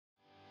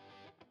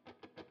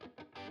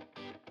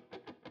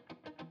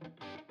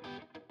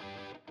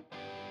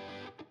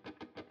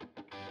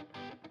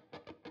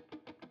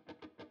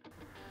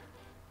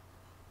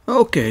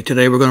Okay,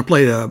 today we're going to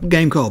play a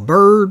game called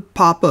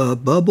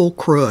Birdpapa Bubble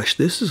Crush.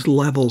 This is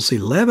levels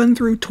 11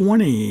 through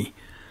 20.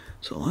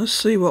 So let's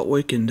see what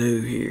we can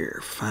do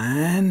here.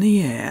 Find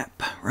the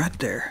app right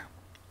there.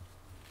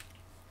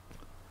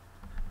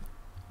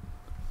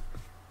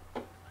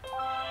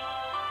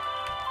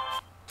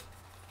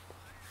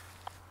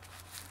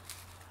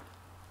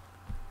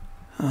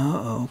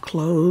 Uh-oh,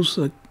 close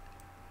the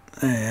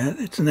ad.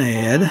 It's an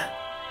ad.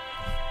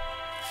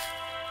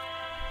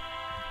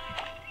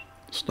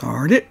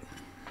 Start it.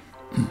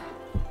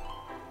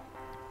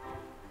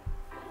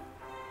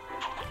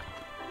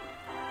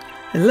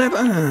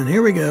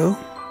 Here we go.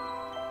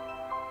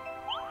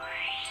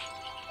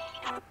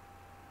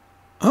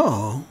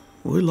 Uh-oh,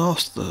 we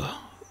lost the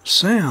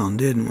sound,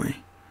 didn't we?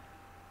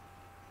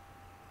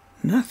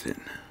 Nothing.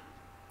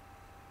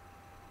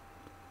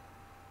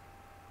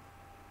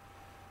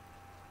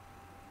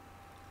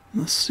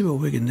 Let's see what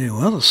we can do.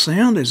 Well, the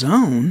sound is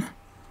on.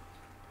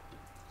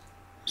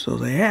 So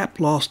the app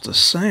lost the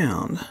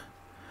sound.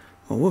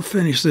 Well, we'll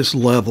finish this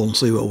level and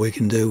see what we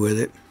can do with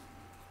it.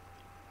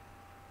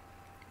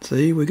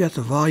 See, we got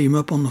the volume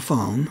up on the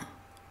phone.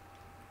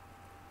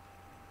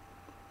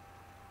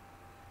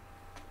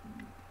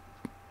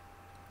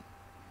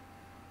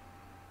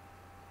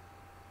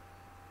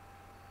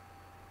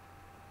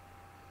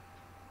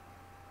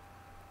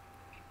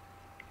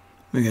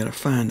 We got to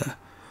find a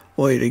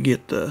way to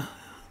get the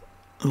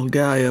little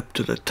guy up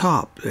to the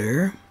top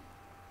there.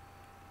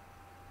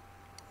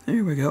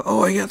 There we go.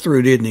 Oh, he got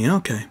through, didn't he?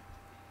 Okay.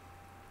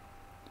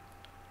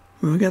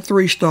 Well, we got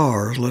 3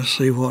 stars. Let's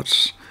see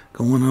what's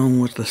going on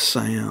with the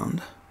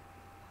sound.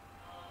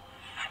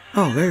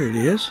 Oh, there it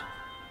is.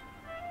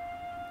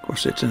 Of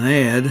course, it's an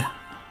ad.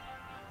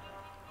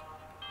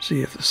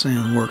 See if the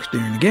sound works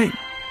during the game.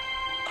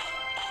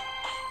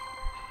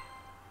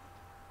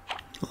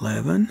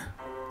 11.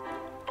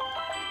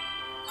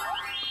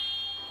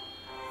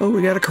 Oh,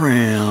 we got a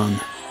crown.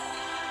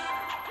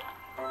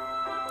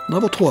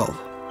 Level 12.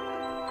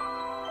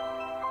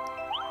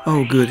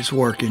 Oh, good, it's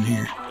working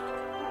here.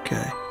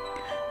 Okay.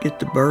 Get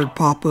the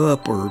Birdpapa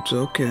upwards,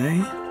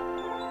 okay.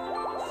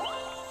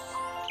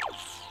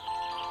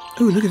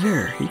 Oh, look at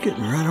there. He's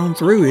getting right on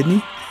through, isn't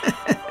he?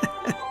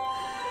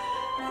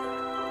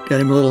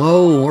 Got him a little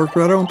hole, worked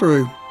right on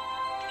through.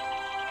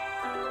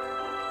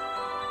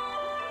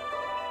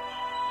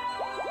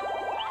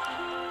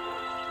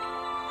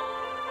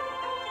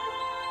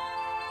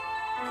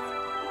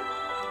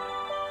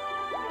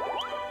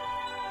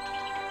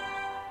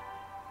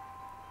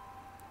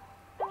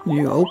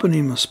 You open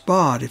him a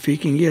spot. If he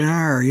can get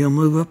higher, he'll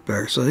move up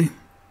there, see?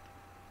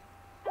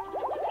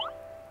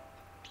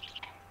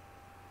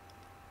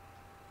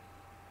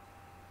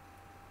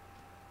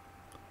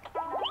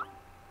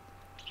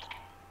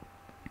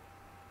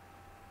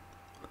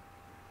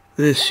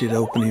 This should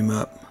open him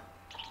up.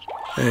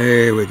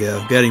 There we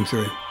go. Got him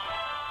through.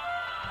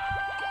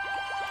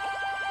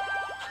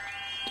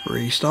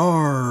 3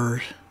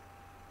 stars.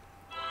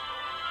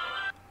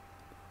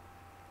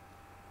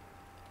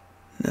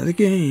 Another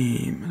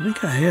game. I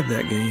think I had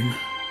that game.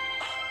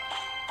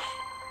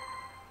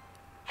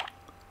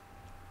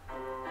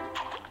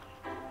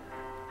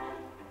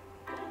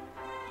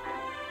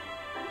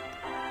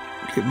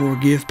 Get more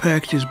gift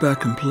packages by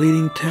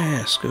completing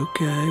tasks.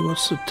 Okay,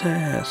 what's the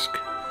task?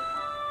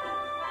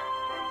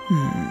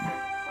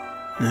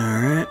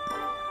 Alright.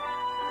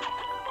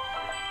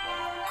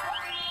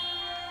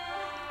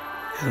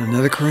 Got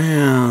another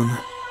crown.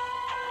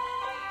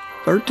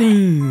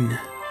 13.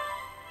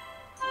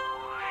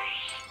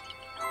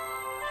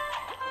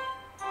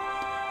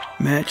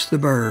 Match the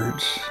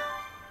birds.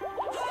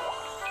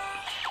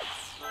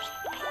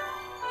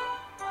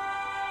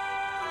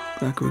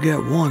 Looks like we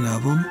got one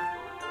of them.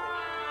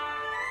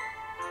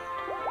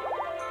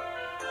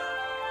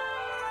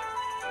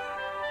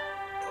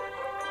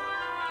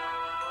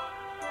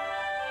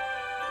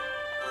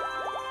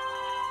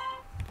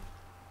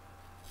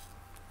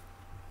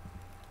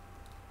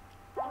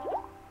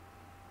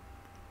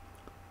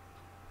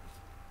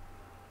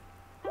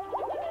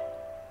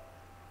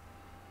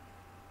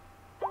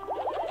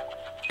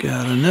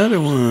 Got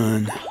another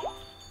one.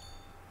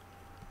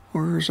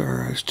 Where's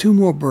our... There's 2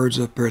 more birds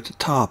up there at the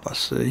top, I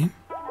see.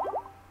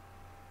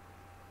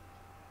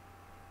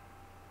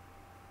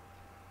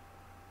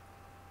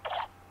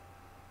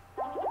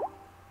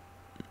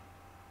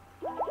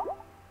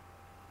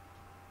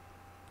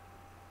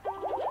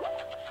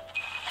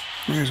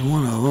 There's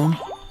one of them.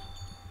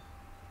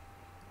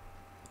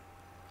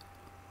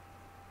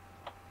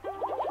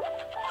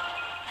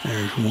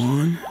 There's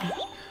one.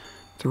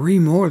 3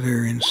 more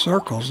there in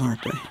circles,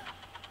 aren't they?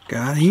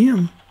 Got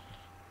him.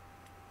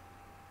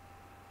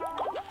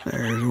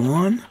 There's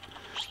one.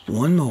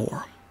 1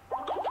 more.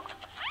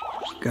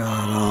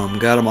 Got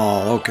them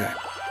all. Okay.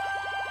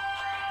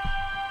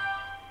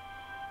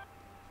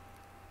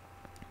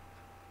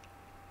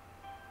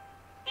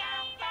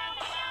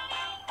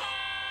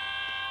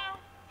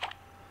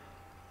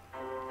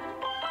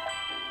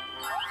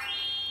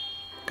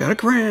 Got a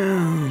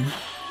crown.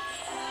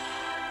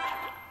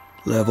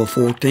 Level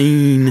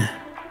 14.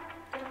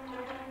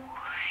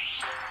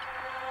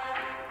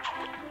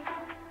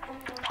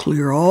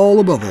 Clear all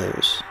the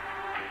bubbles.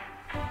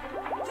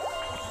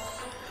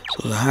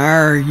 So the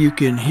higher you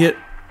can hit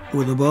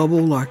with a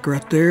bubble, like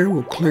right there,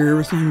 will clear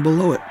everything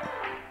below it.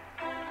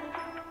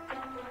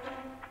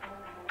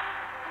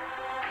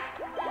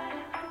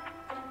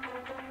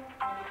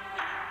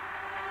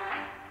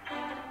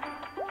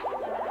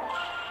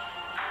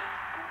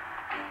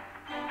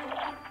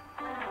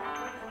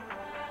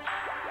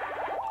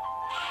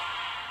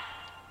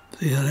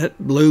 See how that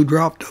blue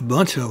dropped a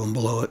bunch of them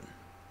below it.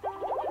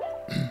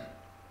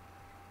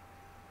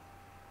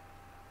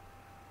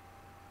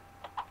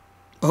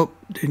 Oh,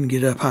 didn't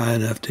get up high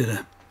enough, did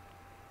I?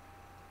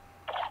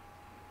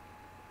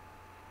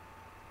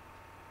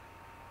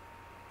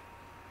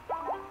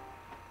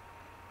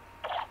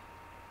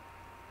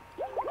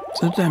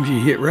 Sometimes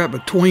you hit right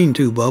between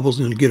two bubbles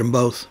and get them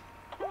both.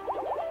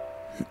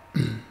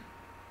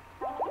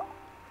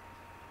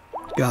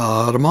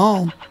 Got them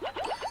all. Is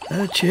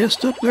that a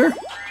chest up there?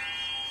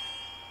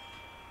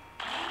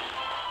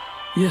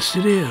 Yes,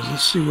 it is.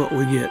 Let's see what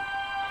we get.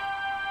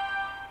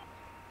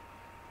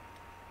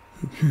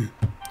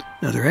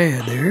 Another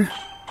ad there.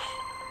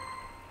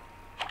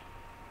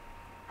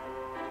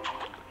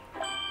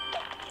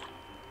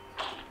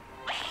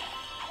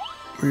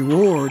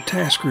 Reward,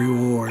 task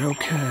reward.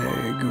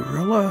 Okay,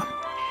 gorilla.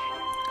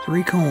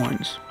 3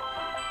 coins.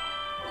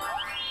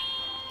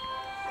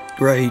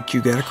 Great,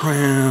 you got a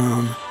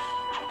crown.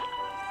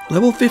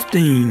 Level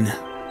 15.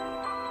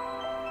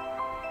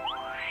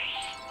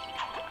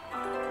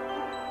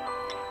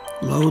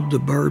 Load the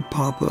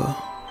Birdpapa.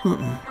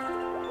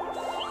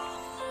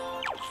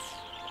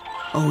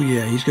 Oh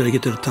yeah, he's got to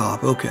get to the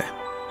top. Okay.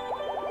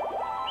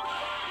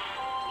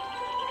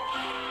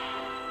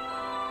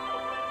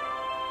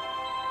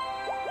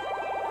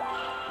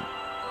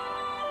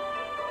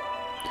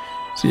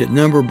 See that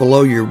number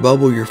below your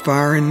bubble you're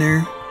firing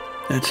there?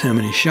 That's how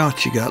many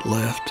shots you got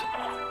left.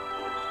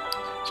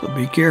 So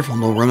be careful,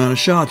 don't run out of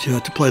shots. You'll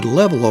have to play the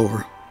level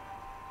over.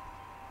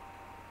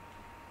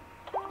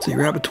 See,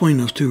 right between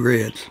those two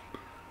reds.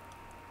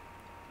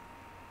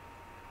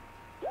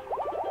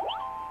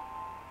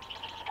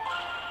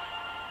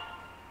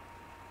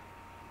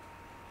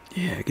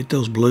 Yeah, get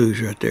those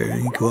blues right there,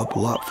 and you can go up a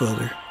lot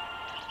further.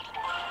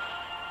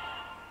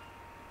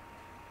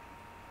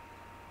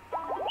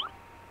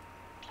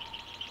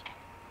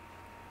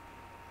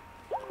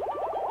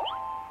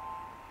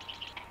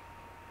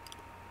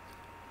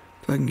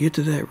 If I can get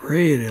to that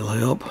red, it'll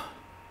help.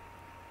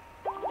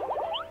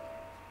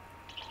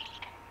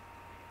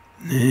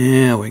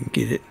 Now we can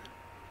get it.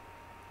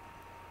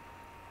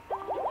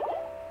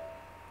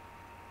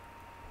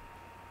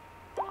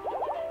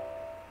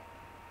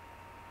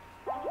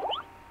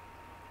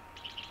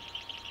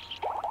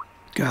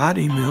 Got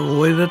him all the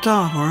way to the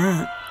top,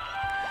 alright.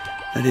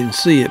 I didn't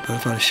see it, but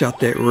if I shot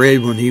that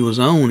red when he was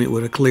on, it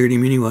would have cleared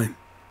him anyway.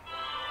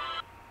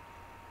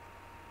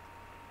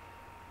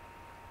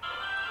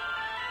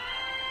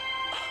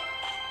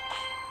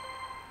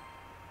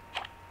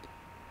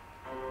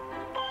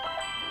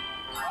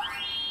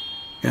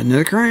 Got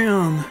another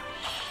crown.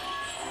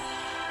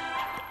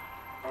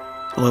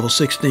 Level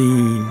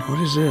 16. What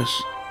is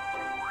this?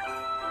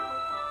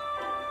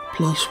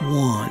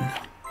 +1.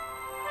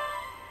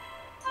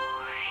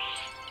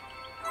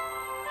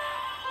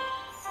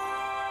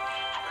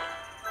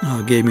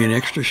 Oh, it gave me an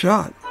extra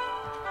shot.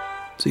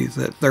 See if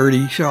that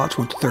 30 shots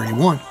went to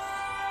 31.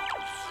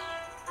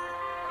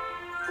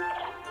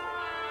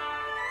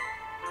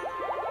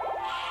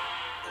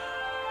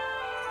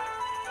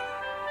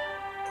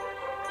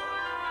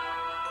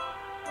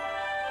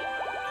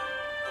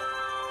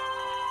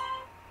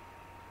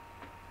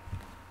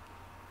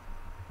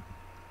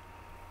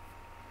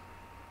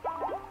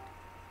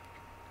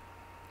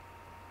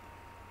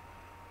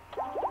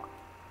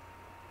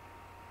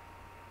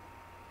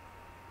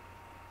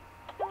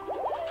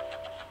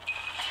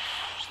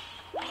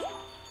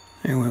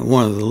 There went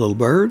one of the little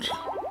birds.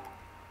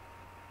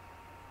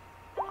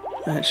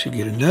 That should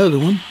get another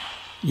one.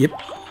 Yep.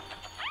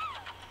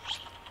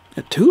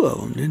 Got 2 of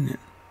them, didn't it?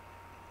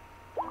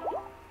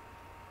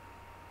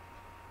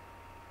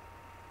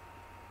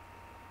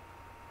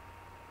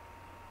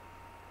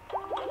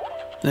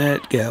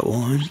 That got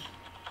one.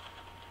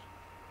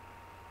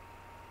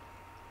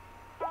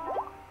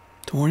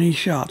 20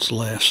 shots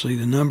left. See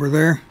the number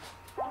there?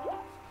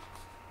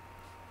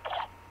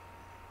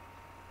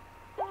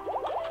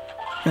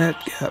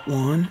 That got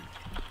one.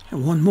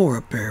 And one more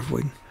up there. If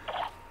we can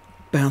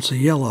bounce a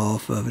yellow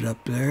off of it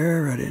up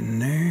there, right in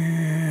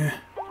there.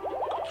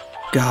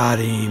 Got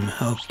him.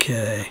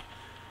 Okay.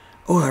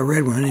 Oh, that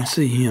red one, I didn't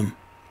see him.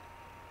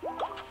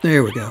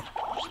 There we go.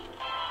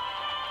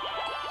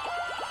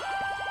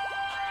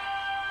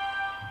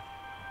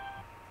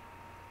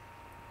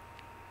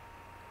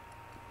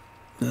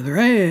 Another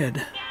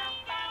ad.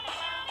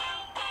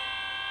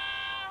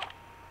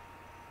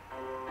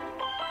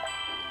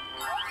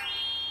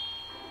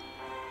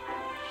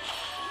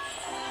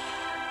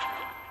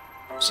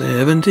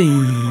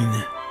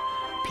 +17.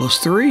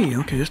 +3.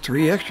 Okay, that's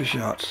 3 extra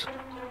shots.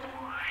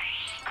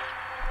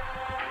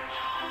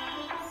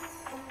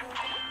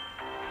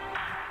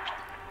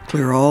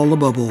 Clear all the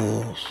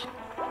bubbles.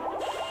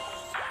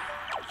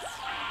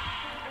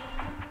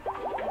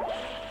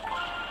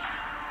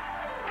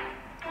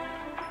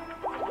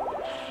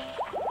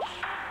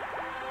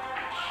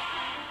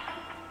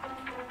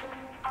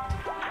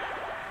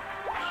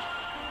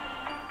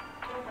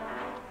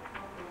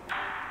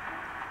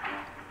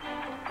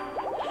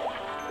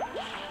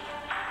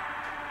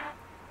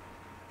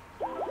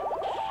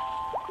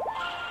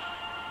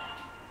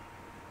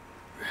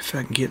 If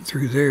I can get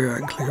through there, I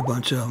can clear a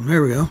bunch of them.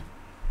 There we go.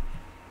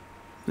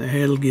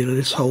 That'll get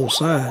this whole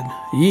side.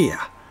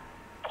 Yeah.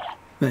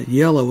 That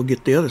yellow will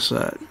get the other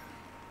side.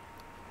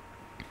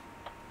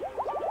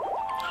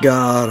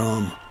 Got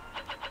 'em.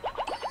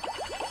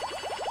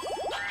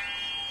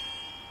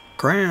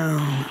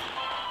 Crown.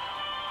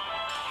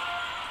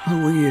 What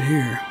do we get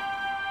here?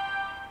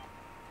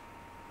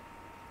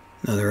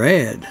 Another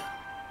ad.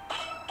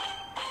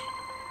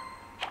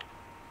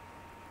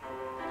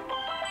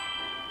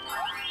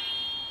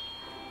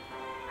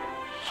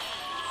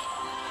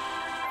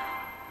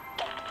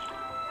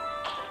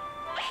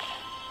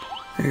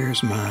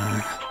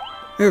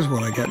 There's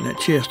what I got in that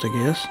chest, I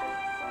guess.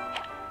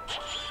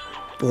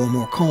 4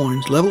 more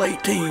coins. Level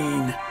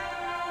 18.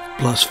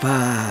 Plus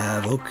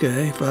 5.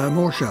 Okay, 5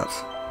 more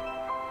shots.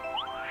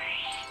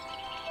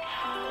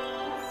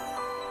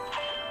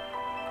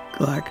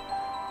 Like,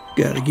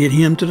 gotta get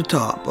him to the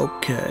top.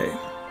 Okay.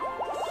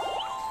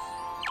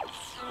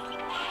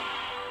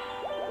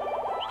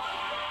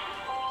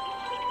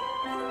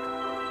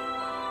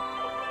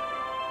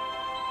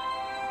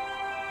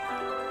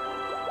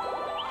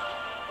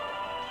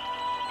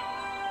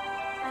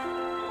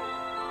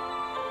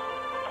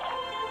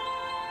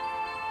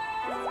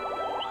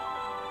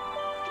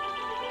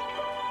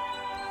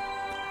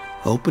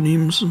 Open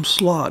him some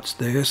slots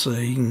there so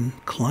he can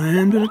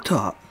climb to the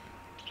top.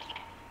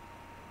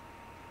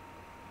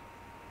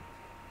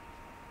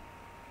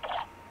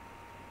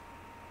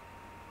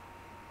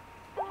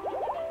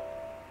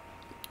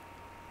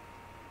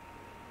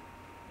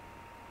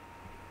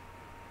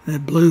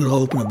 That blue will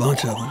open a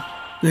bunch of them.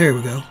 There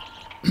we go.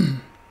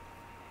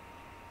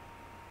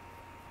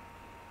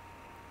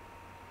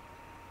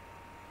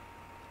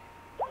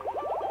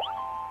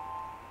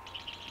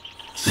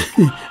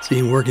 See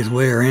him work his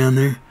way around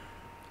there.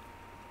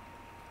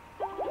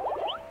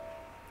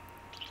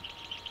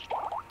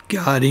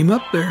 Got him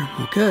up there.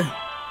 Okay.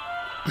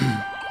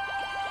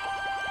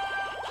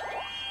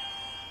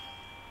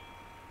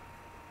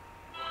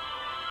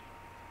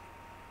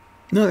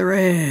 Another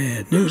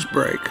ad. News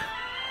break.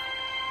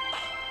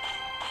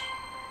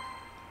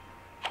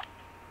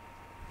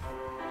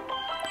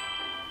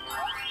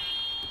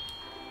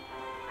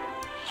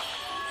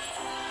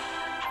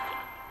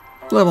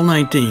 Level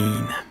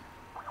 19.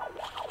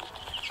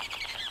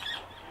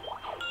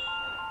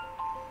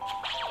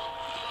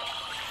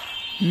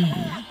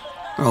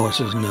 Oh,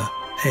 this is an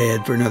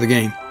ad for another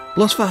game.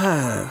 Plus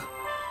 5.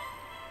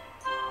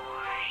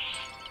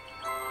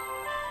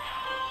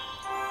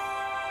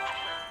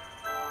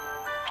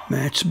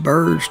 Match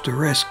birds to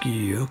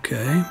rescue.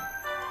 Okay.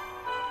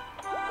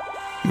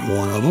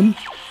 One of them.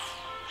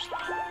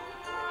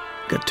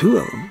 Got 2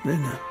 of them,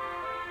 didn't I?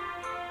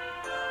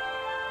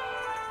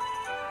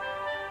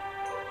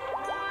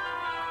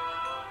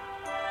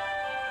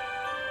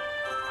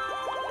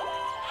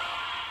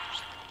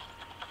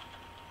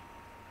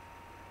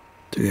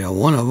 Yeah,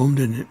 one of them,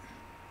 didn't it?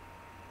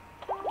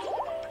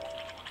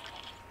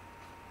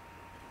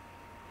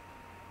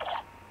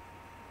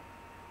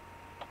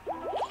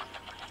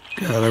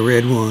 Got a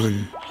red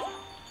one.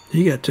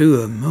 He got 2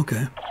 of them.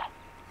 Okay.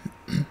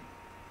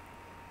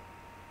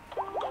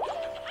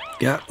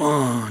 Got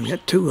 1.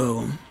 Got 2 of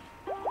them.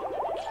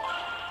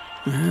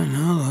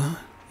 No,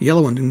 the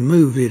yellow one didn't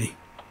move, did he?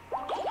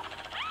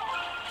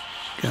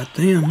 Got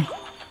them.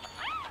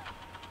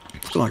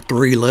 It's like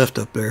 3 left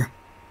up there.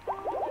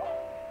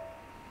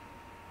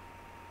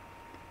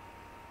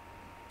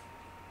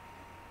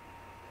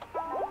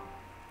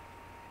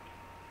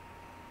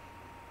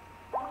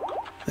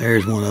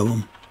 There's one of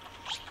them.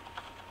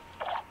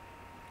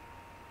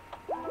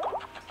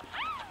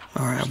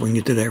 Alright, we can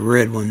get to that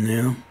red one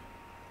now.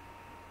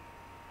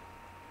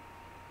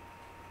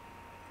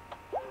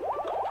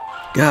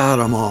 Got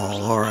them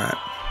all. Alright.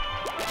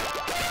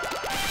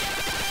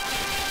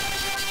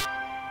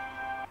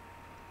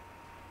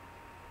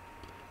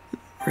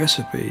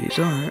 Recipes.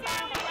 Alright.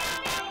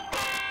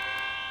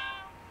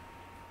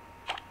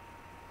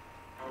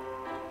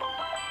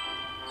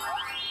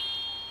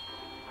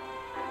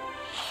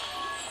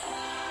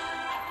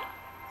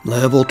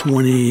 Level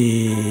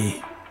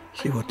 20.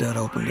 See what that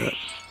opened up.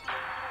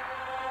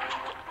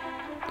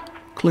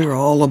 Clear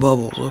all the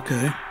bubbles.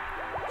 Okay.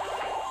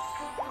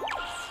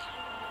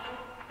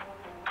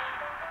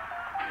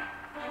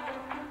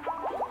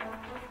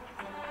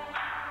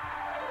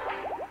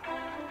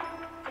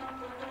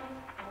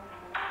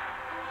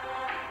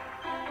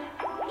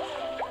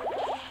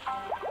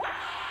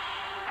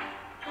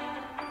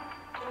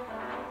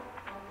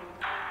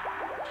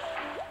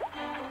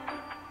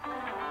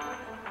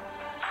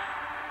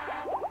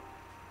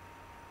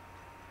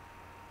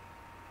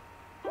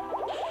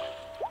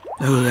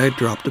 Oh, that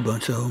dropped a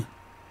bunch of them.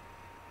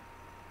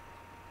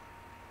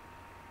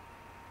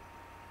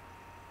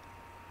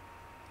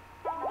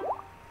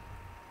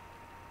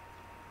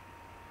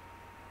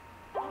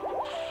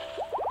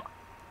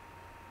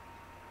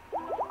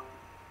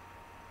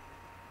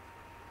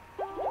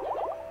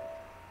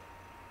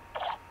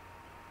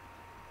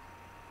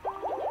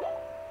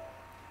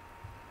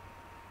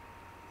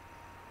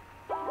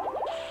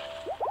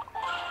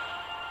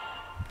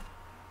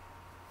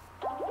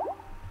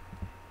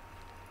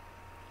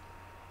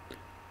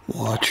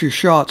 Watch your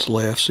shots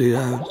left. See,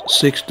 I have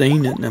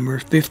 16 at number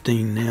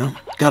 15 now.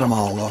 Got them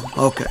all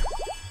though. Okay.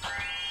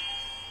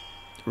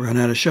 Run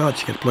out of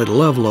shots, you got to play the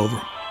level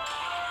over.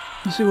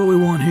 Let's see what we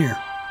want here.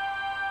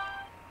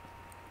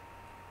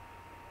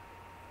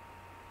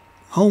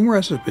 Home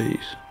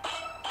recipes.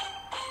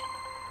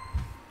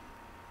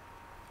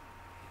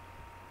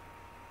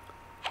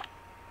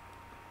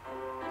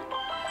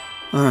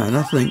 Alright,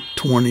 I think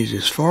 20 is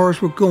as far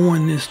as we're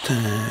going this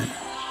time.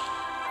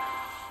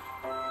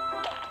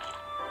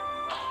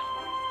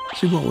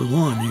 See what we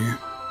want here.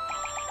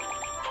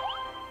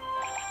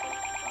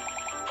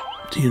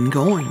 10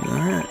 coins,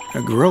 alright.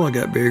 A gorilla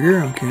got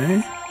bigger,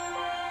 okay.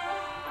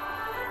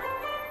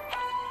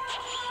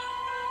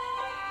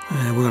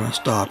 And we're gonna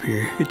stop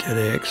here, hit that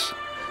X.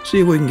 See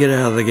if we can get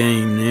out of the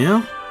game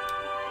now.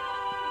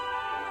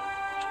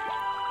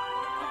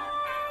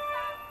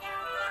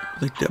 I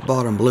think that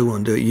bottom blue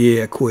one do it.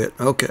 Yeah, quit.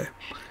 Okay.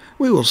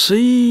 We will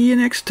see you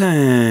next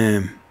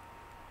time.